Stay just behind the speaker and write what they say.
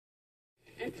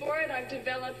And for it, I've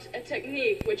developed a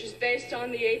technique which is based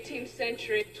on the 18th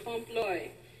century trompe-l'oeil,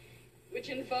 which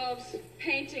involves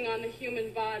painting on the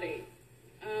human body,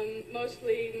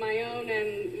 mostly my own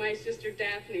and my sister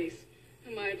Daphne's,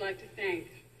 whom I'd like to thank.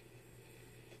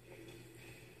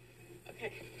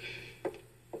 Okay.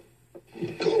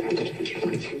 Go,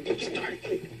 start.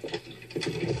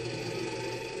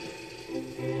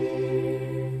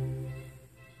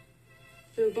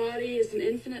 The body is an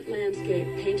infinite landscape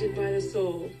painted by the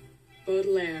soul.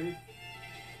 Baudelaire.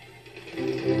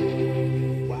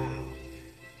 Wow.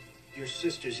 Your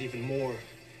sister's even more,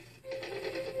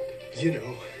 you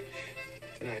know,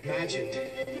 than I imagined.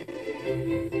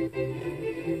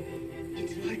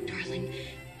 It's art, darling.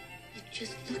 You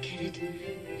just look at it.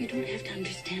 You don't have to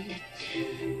understand it.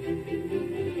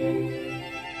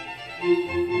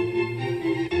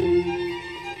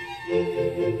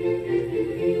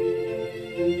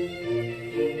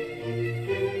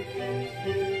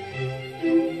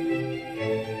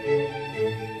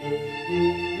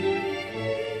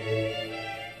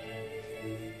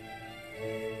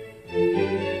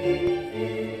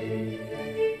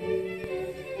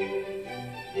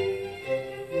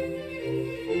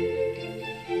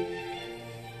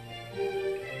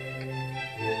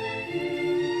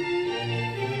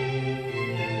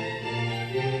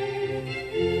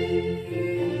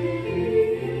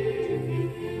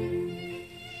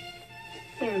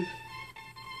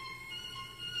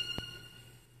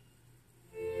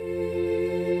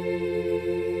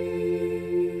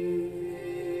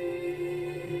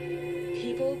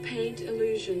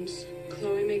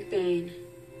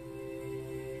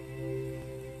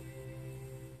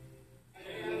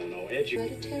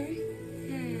 Hereditary?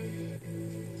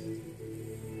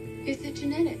 Is it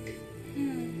genetic?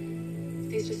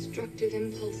 These destructive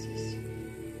impulses.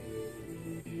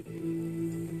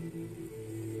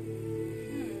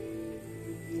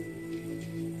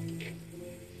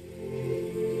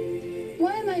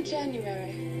 Why am I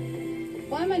January?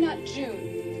 Why am I not June?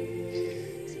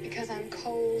 Is it because I'm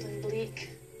cold and bleak?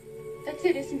 That's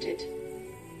it, isn't it?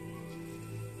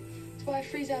 That's why I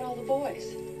freeze out all the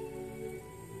boys.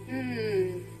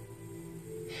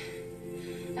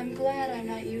 I'm glad I'm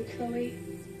not you, Chloe.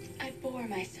 I bore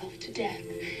myself to death.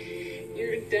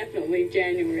 You're definitely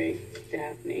January,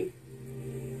 Daphne.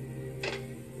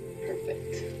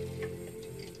 Perfect.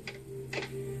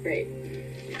 Great.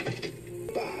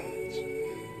 Bonds,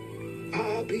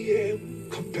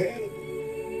 IBM compatible.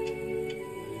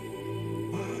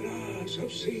 Mine eyes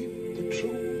have seen the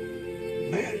true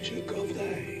magic of the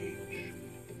age.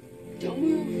 Don't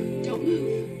move. Don't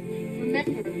move.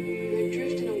 Remember, you're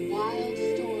adrift in a wild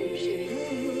storm, Shitty.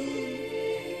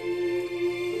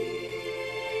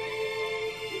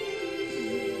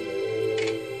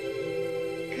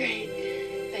 Great.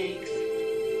 Thanks.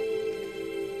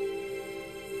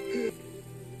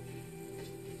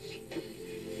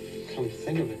 Come to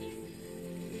think of it,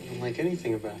 I don't like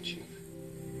anything about you.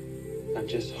 I'm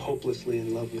just hopelessly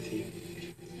in love with you.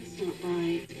 That's not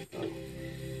right. Oh.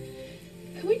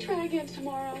 Can we try again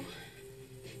tomorrow?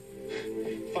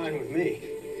 Fine with me.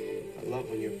 I love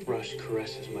when your brush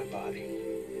caresses my body.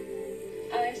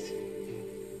 Ice.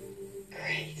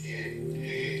 Great.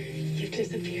 You've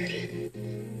disappeared.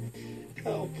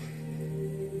 Help.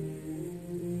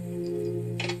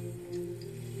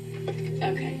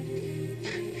 Okay.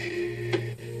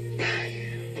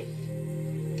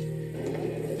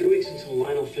 3 weeks until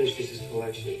Lionel finishes his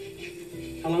collection.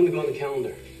 How long to go on the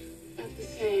calendar? About the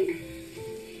same.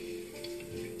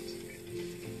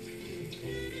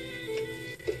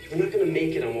 We're not going to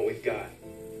make it on what we've got.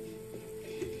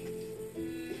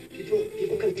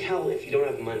 People can tell if you don't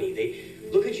have money. They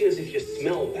look at you as if you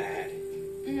smell bad.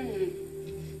 And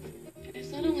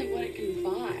it's not only what it can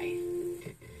buy.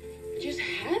 Just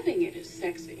having it is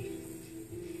sexy.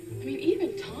 I mean,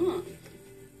 even Tom.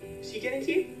 Is he getting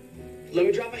to you? Let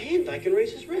me drop a hint. I can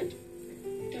raise his rent.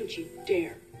 Don't you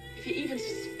dare. If he even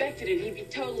suspected it, he'd be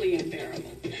totally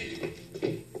unbearable.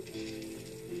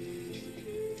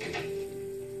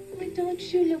 Don't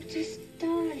you look just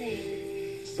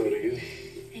darling? So do you.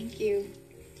 Thank you.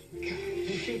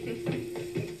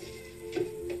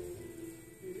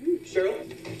 Cheryl,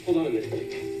 hold on a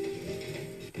minute.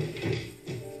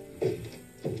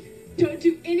 Don't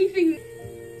do anything.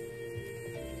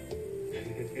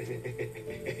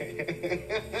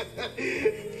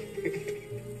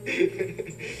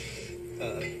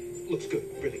 Looks good,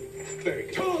 really. Very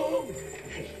good. Tom!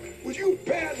 Would you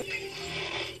badly...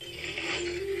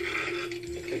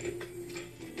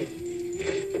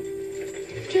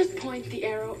 Just point the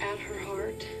arrow at her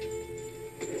heart.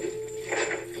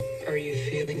 Are you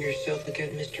feeling yourself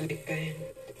again, Mr. McBain?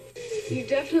 You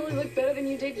definitely look better than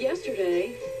you did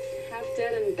yesterday. Half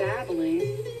dead and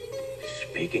babbling.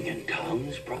 Speaking in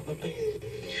tongues, probably.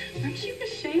 Aren't you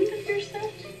ashamed of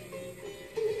yourself?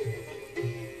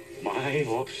 My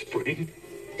offspring?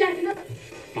 Dad, look.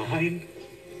 Mine?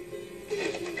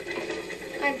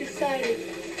 I've decided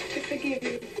to forgive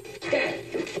you. Dad!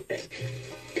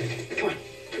 Come on.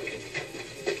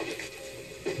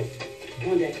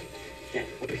 Come on, Dad. Dad,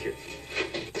 over here.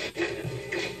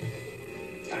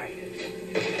 All right.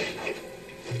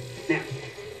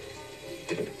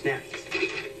 Now,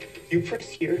 you press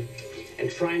here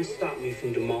and try and stop me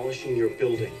from demolishing your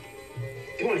building.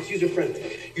 Come on, it's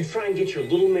user-friendly. You try and get your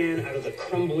little man out of the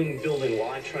crumbling building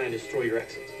while I try and destroy your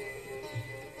exit.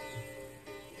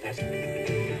 That's...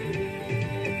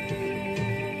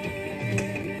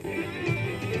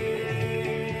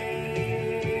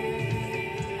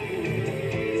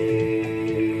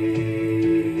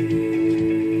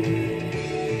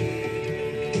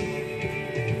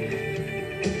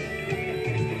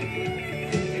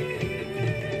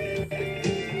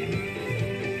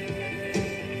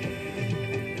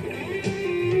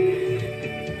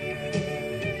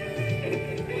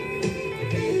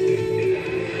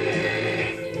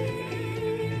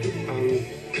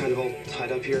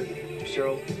 tied up here,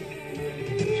 Cheryl.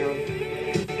 Cheryl.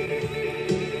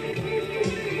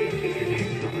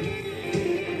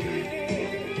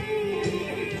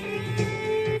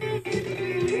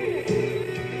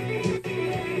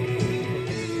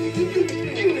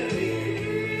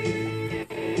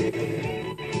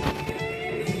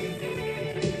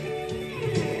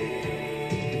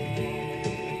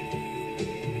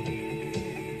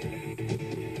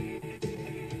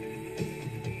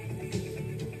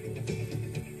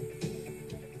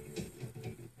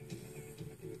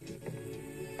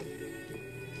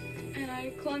 I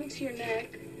clung to your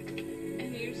neck,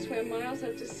 and you swam miles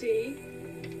out to sea.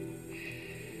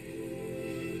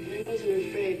 I wasn't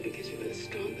afraid because you were the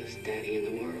strongest daddy in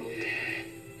the world.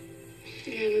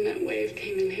 And then that wave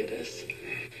came and hit us.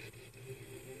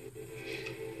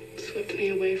 Swept me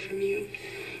away from you.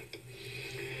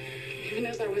 Even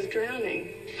as I was drowning,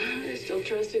 I still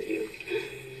trusted you.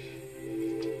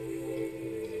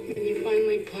 And you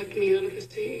finally plucked me out of the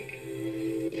sea.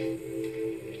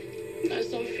 I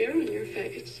saw fear on your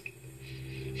face.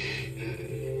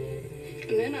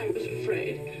 And then I was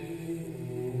afraid.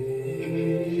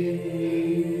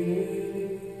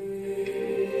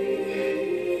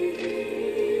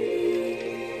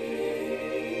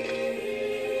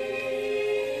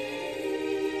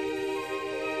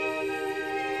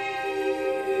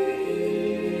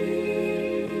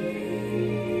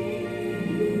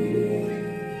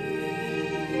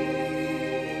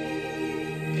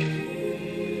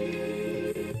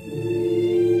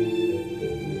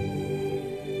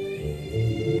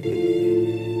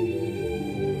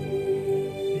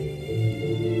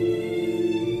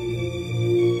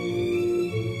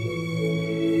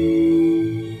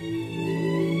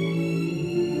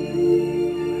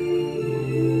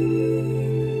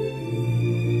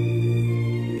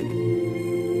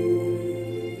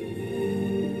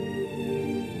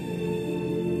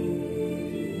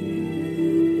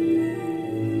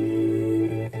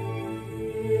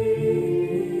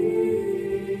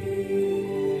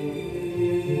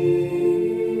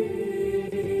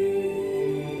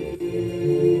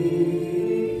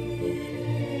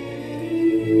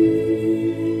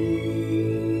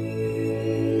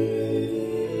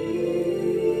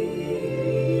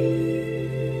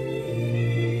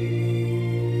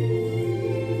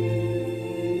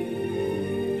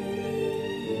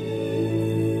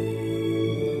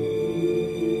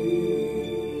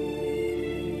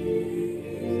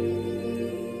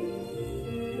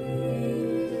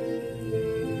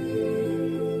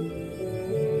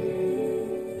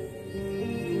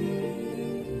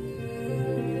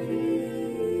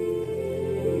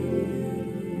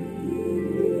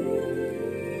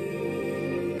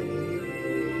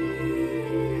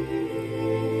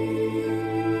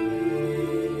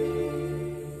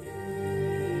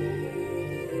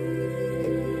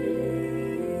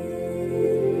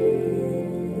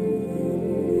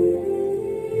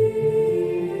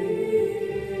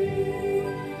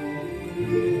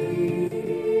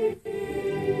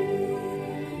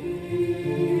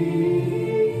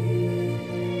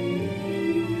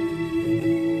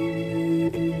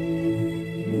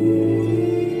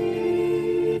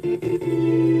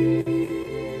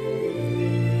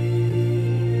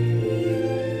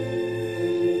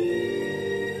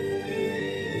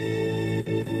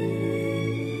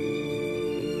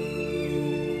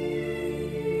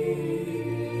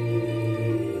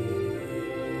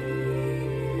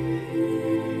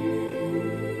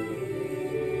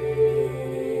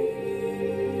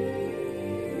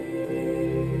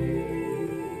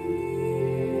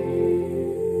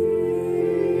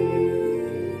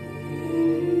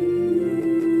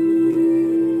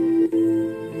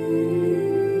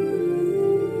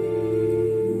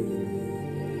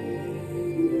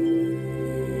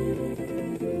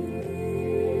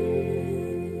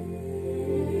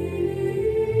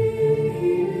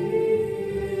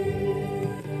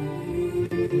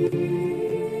 you.